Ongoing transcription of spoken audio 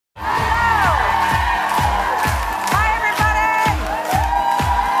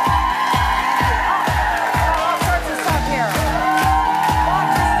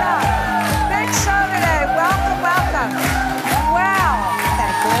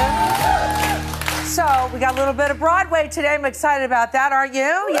We got a little bit of Broadway today. I'm excited about that, aren't you?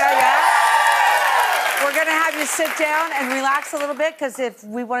 Yeah. We're going to have you sit down and relax a little bit because if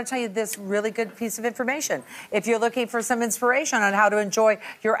we want to tell you this really good piece of information. If you're looking for some inspiration on how to enjoy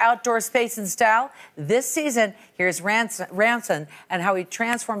your outdoor space and style, this season, here's Ramsin and how he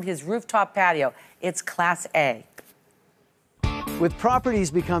transformed his rooftop patio. It's Class A. With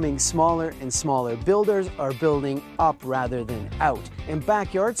properties becoming smaller and smaller, builders are building up rather than out, and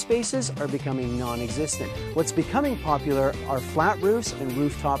backyard spaces are becoming non-existent. What's becoming popular are flat roofs and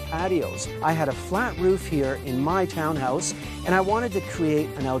rooftop patios. I had a flat roof here in my townhouse, and I wanted to create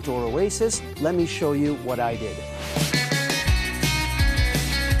an outdoor oasis. Let me show you what I did.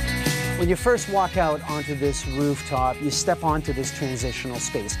 When you first walk out onto this rooftop, you step onto this transitional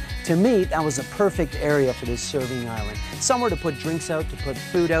space. To me, that was a perfect area for this serving island. Somewhere to put drinks out, to put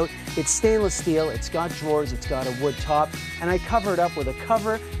food out. It's stainless steel, it's got drawers, it's got a wood top, and I cover it up with a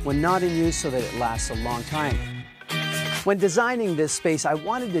cover when not in use so that it lasts a long time. When designing this space, I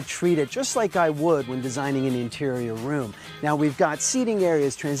wanted to treat it just like I would when designing an interior room. Now we've got seating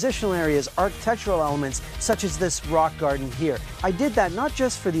areas, transitional areas, architectural elements, such as this rock garden here. I did that not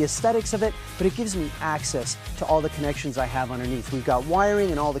just for the aesthetics of it, but it gives me access to all the connections I have underneath. We've got wiring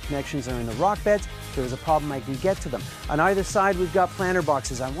and all the connections are in the rock beds. If there was a problem, I can get to them. On either side, we've got planter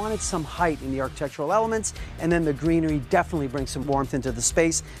boxes. I wanted some height in the architectural elements, and then the greenery definitely brings some warmth into the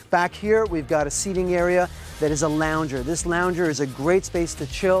space. Back here, we've got a seating area that is a lounger. This lounger is a great space to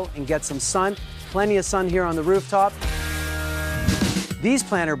chill and get some sun. Plenty of sun here on the rooftop. These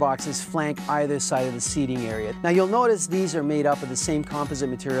planter boxes flank either side of the seating area. Now you'll notice these are made up of the same composite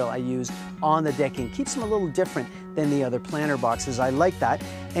material I use on the decking. Keeps them a little different than the other planter boxes. I like that.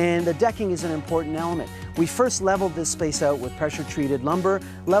 And the decking is an important element. We first leveled this space out with pressure-treated lumber,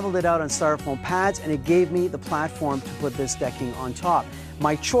 leveled it out on styrofoam pads, and it gave me the platform to put this decking on top.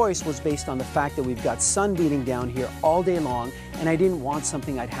 My choice was based on the fact that we've got sun beating down here all day long, and I didn't want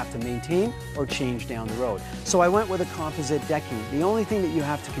something I'd have to maintain or change down the road. So I went with a composite decking. The only thing that you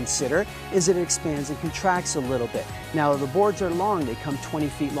have to consider is that it expands and contracts a little bit. Now the boards are long, they come 20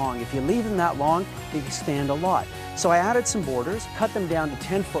 feet long. If you leave them that long, they expand a lot. So I added some borders, cut them down to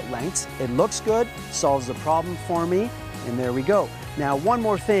 10-foot lengths. It looks good, solves the problem for me, and there we go. Now, one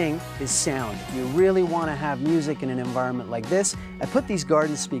more thing is sound. You really want to have music in an environment like this. I put these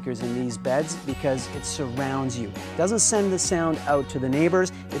garden speakers in these beds because it surrounds you. It doesn't send the sound out to the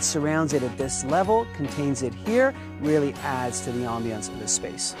neighbors. It surrounds it at this level, contains it here, really adds to the ambience of this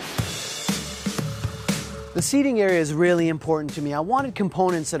space. The seating area is really important to me. I wanted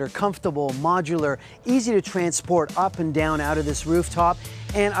components that are comfortable, modular, easy to transport up and down out of this rooftop,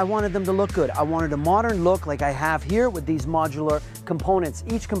 and I wanted them to look good. I wanted a modern look like I have here with these modular components.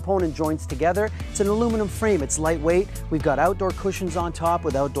 Each component joins together. It's an aluminum frame. It's lightweight. We've got outdoor cushions on top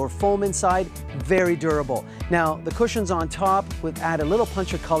with outdoor foam inside. Very durable. Now, the cushions on top would add a little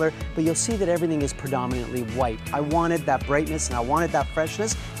punch of color, but you'll see that everything is predominantly white. I wanted that brightness and I wanted that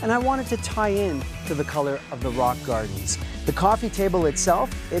freshness, and I wanted to tie in to the color of the rock gardens. The coffee table itself,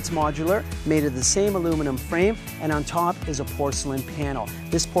 it's modular, made of the same aluminum frame, and on top is a porcelain panel.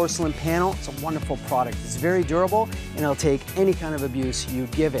 This porcelain panel is a wonderful product. It's very durable, and it'll take any kind of abuse you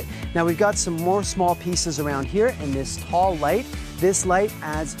give it. Now we've got some more small pieces around here, and this tall light. This light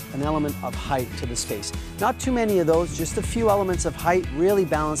adds an element of height to the space. Not too many of those, just a few elements of height really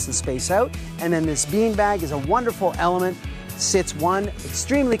balance the space out. And then this beanbag is a wonderful element. Sits one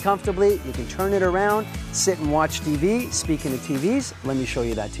extremely comfortably. You can turn it around, sit and watch TV. Speaking of TVs, let me show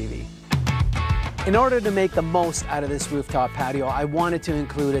you that TV. In order to make the most out of this rooftop patio, I wanted to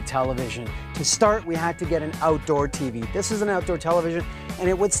include a television. To start, we had to get an outdoor TV. This is an outdoor television, and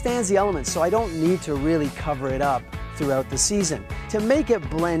it withstands the elements, so I don't need to really cover it up throughout the season. To make it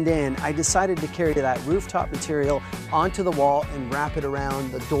blend in, I decided to carry that rooftop material onto the wall and wrap it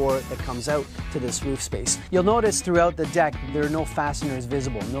around the door that comes out to this roof space. You'll notice throughout the deck there are no fasteners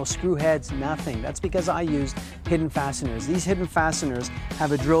visible, no screw heads, nothing. That's because I used hidden fasteners. These hidden fasteners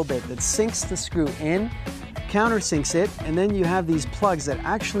have a drill bit that sinks the screw in, countersinks it, and then you have these plugs that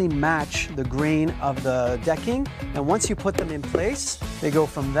actually match the grain of the decking. And once you put them in place, they go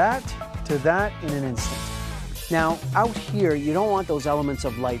from that to that in an instant. Now, out here, you don't want those elements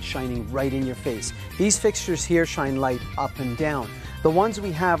of light shining right in your face. These fixtures here shine light up and down. The ones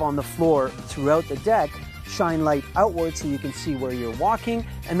we have on the floor throughout the deck shine light outward so you can see where you're walking,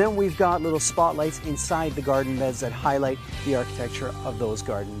 and then we've got little spotlights inside the garden beds that highlight the architecture of those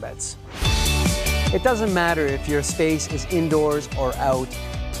garden beds. It doesn't matter if your space is indoors or out.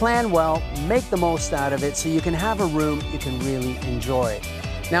 Plan well, make the most out of it so you can have a room you can really enjoy.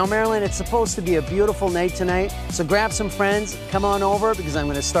 Now, Marilyn, it's supposed to be a beautiful night tonight, so grab some friends, come on over because I'm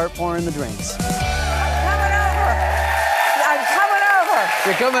going to start pouring the drinks.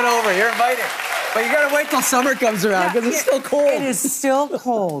 You're coming over. You're invited. But you gotta wait till summer comes around because it's still cold. It is still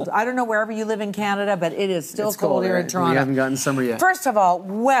cold. I don't know wherever you live in Canada, but it is still cold here in Toronto. We haven't gotten summer yet. First of all,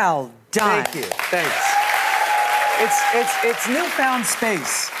 well done. Thank you. Thanks. It's newfound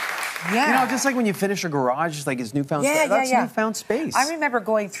space. Yeah. You know, just like when you finish a garage, it's like it's newfound space. That's newfound space. I remember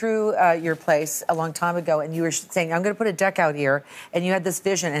going through your place a long time ago, and you were saying, I'm going to put a deck out here, and you had this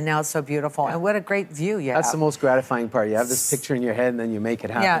vision, and now it's so beautiful. And what a great view you have. That's the most gratifying part. You have this picture in your head, and then you make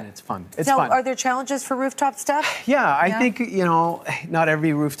it happen. Yeah. It's fun. It's fun. Are there challenges for rooftop stuff? Yeah, I think, you know, not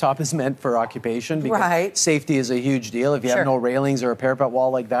every rooftop is meant for occupation because safety is a huge deal. If you have no railings or a parapet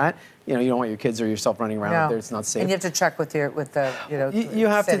wall like that, you know, you don't want your kids or yourself running around out there. It's not safe. And you have to check with the you know, you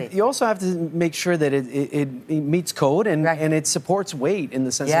have city. to. You also have to make sure that it meets code and it supports weight in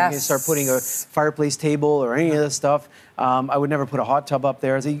the sense that you start putting a fireplace table or any of this stuff. I would never put a hot tub up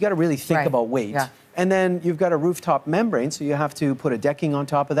there. So you got to really think about weight. Yeah. And then you've got a rooftop membrane, so you have to put a decking on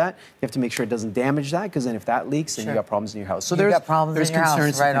top of that. You have to make sure it doesn't damage that, because then if that leaks, then you got problems in your house. So there's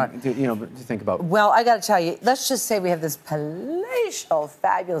concerns to think about. Well, I got to tell you, let's just say we have this palatial,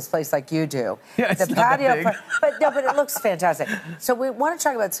 fabulous place like you do. Yeah, it's the not patio, that big. but it looks fantastic. So we want to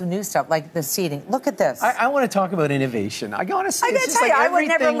talk about some new stuff, like the seating. Look at this. I want to talk about innovation. I got to say, I got to tell you, I would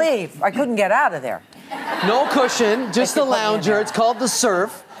never leave. I couldn't get out of there. No cushion, just a lounger. It's called the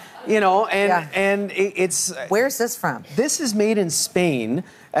Surf. You know, and it's... Where's this from? This is made in Spain,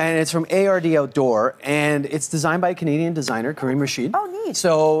 and it's from ARD Outdoor, and it's designed by a Canadian designer, Kareem Rashid. Oh, neat.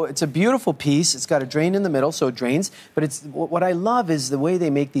 So it's a beautiful piece. It's got a drain in the middle, so it drains. But it's what I love is the way they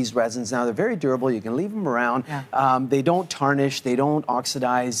make these resins now. They're very durable. You can leave them around. Yeah. They don't tarnish. They don't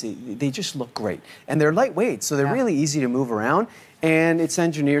oxidize. They just look great. And they're lightweight, so they're really easy to move around. And it's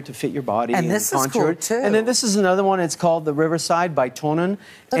engineered to fit your body. And this is cool, too. And then this is another one. It's called the Riverside by Tonin.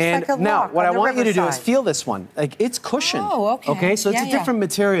 Looks like a now, lock what on I want you to do Riverside. is feel this one. Like, it's cushioned. Oh, okay. Okay, so it's a different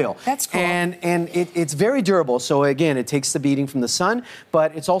material. That's cool. And it's very durable. So, again, it takes the beating from the sun,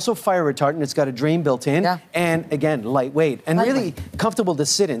 but it's also fire retardant. It's got a drain built in. Yeah. And, again, lightweight. And really comfortable to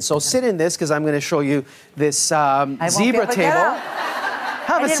sit in. So sit in this, because I'm going to show you this zebra table.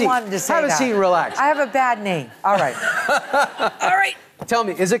 Have a seat. Have a seat and relax. I have a bad knee. All right. All right. Tell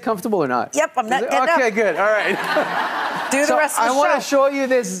me, is it comfortable or not? Yep, I'm not getting Okay, good. All right. Do the rest of the show. I want to show you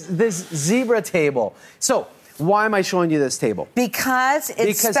this zebra table. So, why am I showing you this table? Because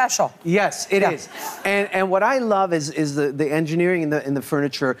it's special. Yes, it is. And what I love is the engineering in the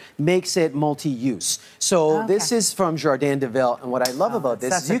furniture makes it multi-use. So this is from Jardin de Ville, and what I love about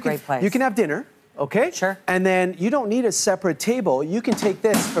this is you can have dinner. Okay? Sure. And then you don't need a separate table. You can take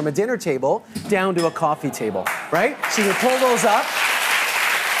this from a dinner table down to a coffee table, right? So you pull those up,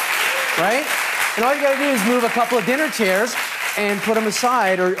 right? And all you got to do is move a couple of dinner chairs and put them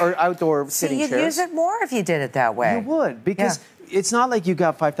aside, or outdoor sitting chairs. You'd use it more if you did it that way. You would, because it's not like you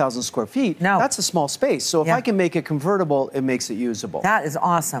got 5,000 square feet. No. That's a small space. So if I can make it convertible, it makes it usable. That is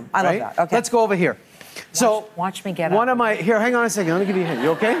awesome. I love that. Okay. Let's go over here. Watch me get up. One of my... Here, hang on a second. Let me give you a hint. You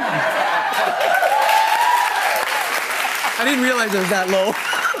okay? I didn't realize it was that low.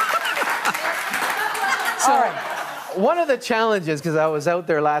 One of the challenges, because I was out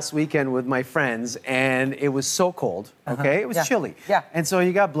there last weekend with my friends, and it was so cold, okay? It was chilly. Yeah. And so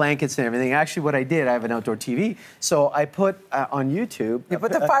you got blankets and everything. Actually, what I did, I have an outdoor TV, so I put on YouTube... You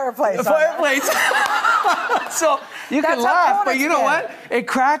put the fireplace on. The fireplace. So you can laugh, but you know what? It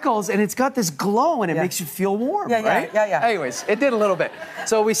crackles, and it's got this glow, and it makes you feel warm, right? Yeah. Anyways, it did a little bit.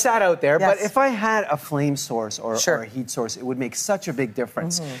 So we sat out there, but if I had a flame source or a heat source, it would make such a big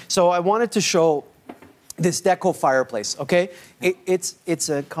difference. So I wanted to show this deco fireplace, okay? It's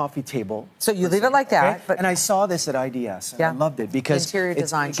a coffee table. So you leave it like that. But and I saw this at IDS, and I loved it because interior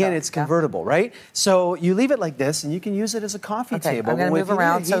design it's convertible, right? So you leave it like this, and you can use it as a coffee table. I'm going to move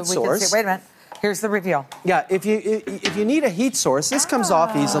around so we can see. Wait a minute. Here's the reveal. Yeah, if you need a heat source, this comes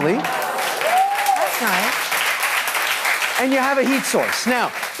off easily. That's nice. And you have a heat source.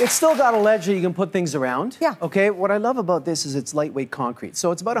 Now, it's still got a ledge that you can put things around. Yeah. Okay, what I love about this is it's lightweight concrete.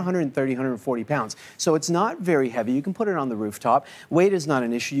 So it's about 130, 140 pounds. So it's not very heavy. You can put it on the rooftop. Weight is not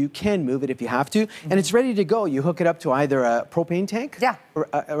an issue. You can move it if you have to. And it's ready to go. You hook it up to either a propane tank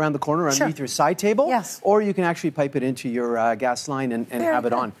around the corner underneath your side table. Yes. Or you can actually pipe it into your gas line and have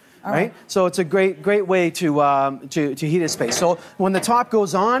it on. Right? So it's a great way to heat a space. So when the top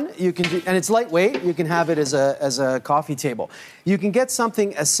goes on, you can do, and it's lightweight, you can have it as a coffee table. You can get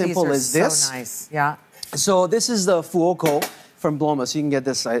something as simple as this. So nice. Yeah. So this is the Fuoco from Bloma. So you can get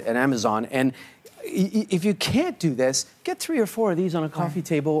this at Amazon. And if you can't do this, get 3 or 4 of these on a coffee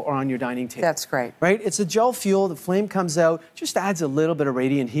table or on your dining table. That's great. Right? It's a gel fuel. The flame comes out, just adds a little bit of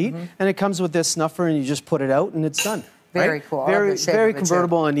radiant heat, and it comes with this snuffer, and you just put it out, and it's done. Very right? cool. Very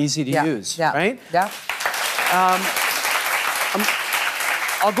convertible and easy to use, right? Yeah.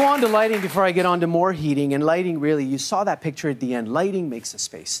 I'll go on to lighting before I get on to more heating. And lighting, really, you saw that picture at the end. Lighting makes a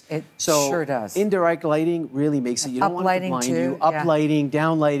space. It sure does. Indirect lighting really makes it. You don't want it to blind you. Up lighting,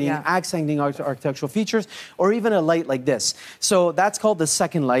 down lighting, accenting architectural features, or even a light like this. So that's called the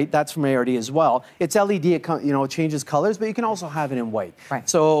second light. That's from ARD as well. It's LED. It changes colors, but you can also have it in white. Right.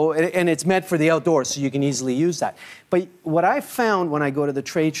 So, and it's meant for the outdoors, so you can easily use that. But what I found when I go to the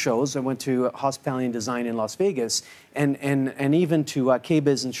trade shows, I went to Hospitality and Design in Las Vegas, and even to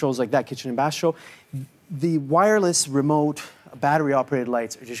K-Biz and shows like that, Kitchen and Bath Show, the wireless remote battery-operated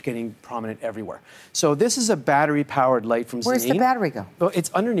lights are just getting prominent everywhere. So this is a battery-powered light from Zenith. Where's the battery go? Well,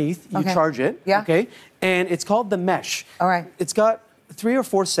 it's underneath. You charge it. Yeah. Okay. And it's called the Mesh. All right. It's got 3 or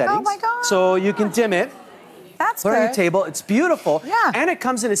 4 settings. Oh my God. So you can dim it. That's Put it on your good. table. It's beautiful. Yeah. And it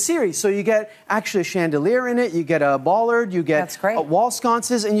comes in a series. So you get actually a chandelier in it. You get a bollard. You get wall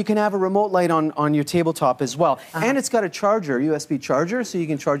sconces. And you can have a remote light on your tabletop as well. And it's got a charger, USB charger, so you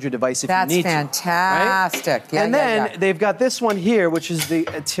can charge your device if you need to. That's fantastic. Right? And then they've got this one here, which is the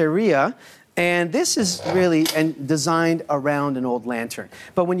Teria. And this is really designed around an old lantern.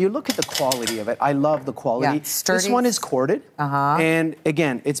 But when you look at the quality of it, I love the quality. Yeah, sturdy. This one is corded. And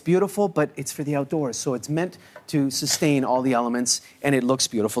again, it's beautiful, but it's for the outdoors. So it's meant to sustain all the elements, and it looks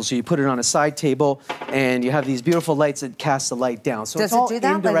beautiful. So you put it on a side table, and you have these beautiful lights that cast the light down. So does it's all it do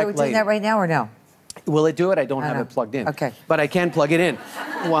that? Like we're doing that right now or no? Will it do it? I don't have it plugged in. Okay. But I can plug it in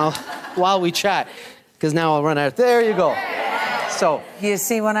while we chat, because now I'll run out. There you go. So, you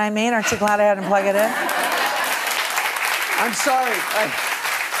see what I mean? Aren't you glad I had to plug it in? I'm sorry.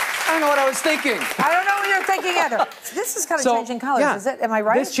 I don't know what I was thinking. I don't know what you're thinking either. This is kind of changing colors, is it? Am I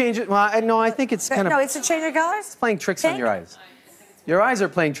right? This changes. Well, no, I think it's kind of. No, it's a change of colors? It's playing tricks on your eyes. Your eyes are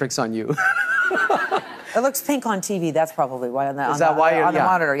playing tricks on you. It looks pink on TV. That's probably why on the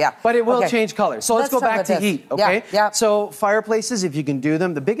monitor. Yeah. But it will change color. So let's go back to heat. Okay. Yeah. So fireplaces, if you can do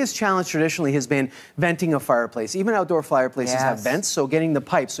them, the biggest challenge traditionally has been venting a fireplace. Even outdoor fireplaces have vents. So getting the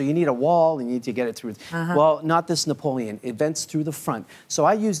pipe. So you need a wall and you need to get it through. Well, not this Napoleon. It vents through the front. So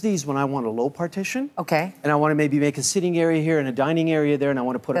I use these when I want a low partition. Okay. And I want to maybe make a sitting area here and a dining area there, and I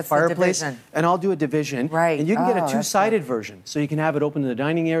want to put a fireplace. And I'll do a division. Right. And you can get a two-sided version. So you can have it open to the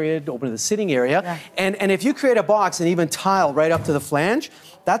dining area, open to the sitting area. Yeah. And if you create a box and even tile right up to the flange,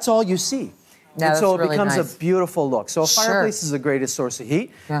 that's all you see. And so it becomes a beautiful look. So a fireplace is the greatest source of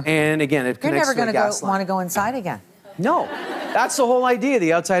heat. Yeah. And again, it connects to the gas line. You're never going to want to go inside again. No, that's the whole idea.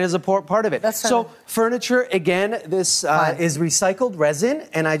 The outside is a part of it. So furniture, again, this is recycled resin,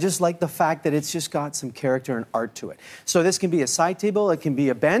 and I just like the fact that it's just got some character and art to it. So this can be a side table, it can be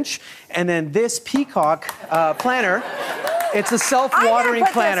a bench, and then this Peacock planner, it's a self-watering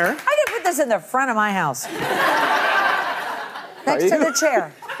planner. I didn't put this in the front of my house. Next to the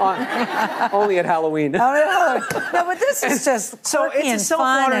chair. Only at Halloween. No, but this is just so it's a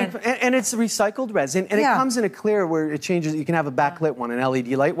self-watering, and it's recycled resin, and it comes in a clear where it changes. You can have a backlit one, an LED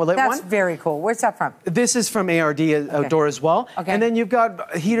light. Well, that's very cool. Where's that from? This is from ARD Outdoor as well. Okay. And then you've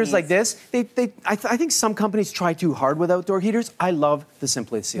got heaters like this. I think some companies try too hard with outdoor heaters. I love the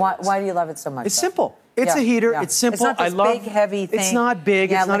simplicity. Why do you love it so much? It's simple. It's a heater. It's simple. It's not this big, heavy thing. It's not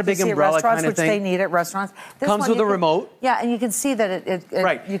big. It's not a big umbrella kind of thing. Which they need at restaurants. Comes with a remote. Yeah, and you can see that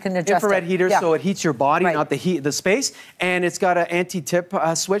you can adjust infrared heater, so it heats your body, not the space. And it's got an anti-tip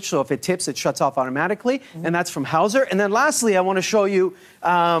switch, so if it tips, it shuts off automatically. And that's from Hauser. And then lastly, I want to show you,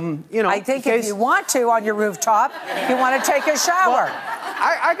 I think if you want to on your rooftop, you want to take a shower. Well,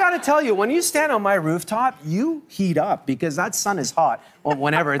 I got to tell you, when you stand on my rooftop, you heat up because that sun is hot. Well,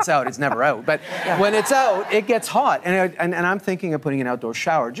 whenever it's out, it's never out. But when it's out, it gets hot. And I'm thinking of putting an outdoor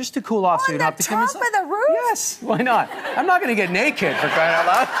shower just to cool off so you don't have to come inside. On the top of the roof? Yes, why not? I'm not going to get naked, for crying out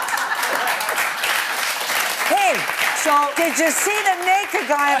loud. Hey, so did you see the naked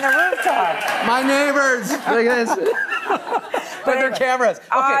guy on the rooftop? My neighbors. Look at this. But they're cameras. Okay,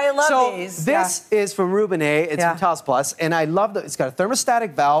 I love these. This is from Rubinet. It's from Taos Plus, and I love that it's got a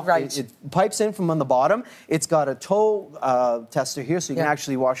thermostatic valve. Right. It pipes in from on the bottom. It's got a toe tester here, so you can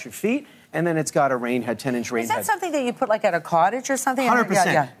actually wash your feet. And then it's got a 10-inch rain head. Is that something that you put like at a cottage or something?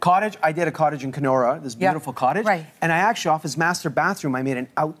 100%. Cottage. I did a cottage in Kenora, this beautiful cottage. Right. And I actually, off his master bathroom, I made an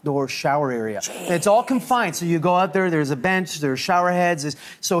outdoor shower area. It's all confined. So you go out there, there's a bench, there's shower heads.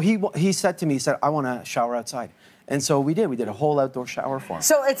 So he said to me, I want to shower outside. And so we did. We did a whole outdoor shower for him.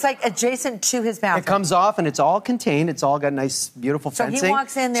 So it's like adjacent to his bathroom. It comes off and it's all contained. It's all got nice, beautiful fencing. So he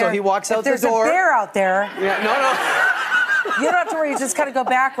walks in there. So he walks out the door. If there's a bear out there. Yeah, no. You don't have to worry. You just got to go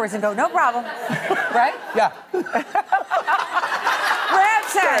backwards and go, no problem. Right? Yeah.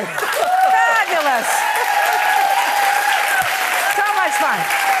 Ramsin! Fabulous!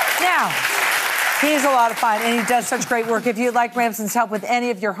 Now, he's a lot of fun, and he does such great work. If you'd like Ramsin's help with any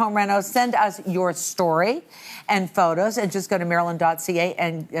of your home renos, send us your story and photos, and just go to marilyn.ca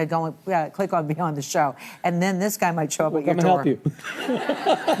and click on Beyond the Show. And then this guy might show up at your door. Come and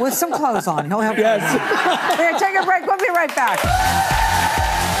help you. With some clothes on. He'll help you. Yes. We're going to take a break. We'll be right back.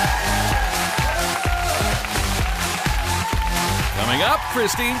 Coming up,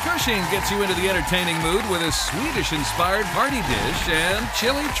 Christine Cushing gets you into the entertaining mood with a Swedish-inspired party dish and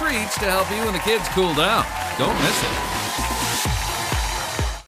chilly treats to help you and the kids cool down. Don't miss it.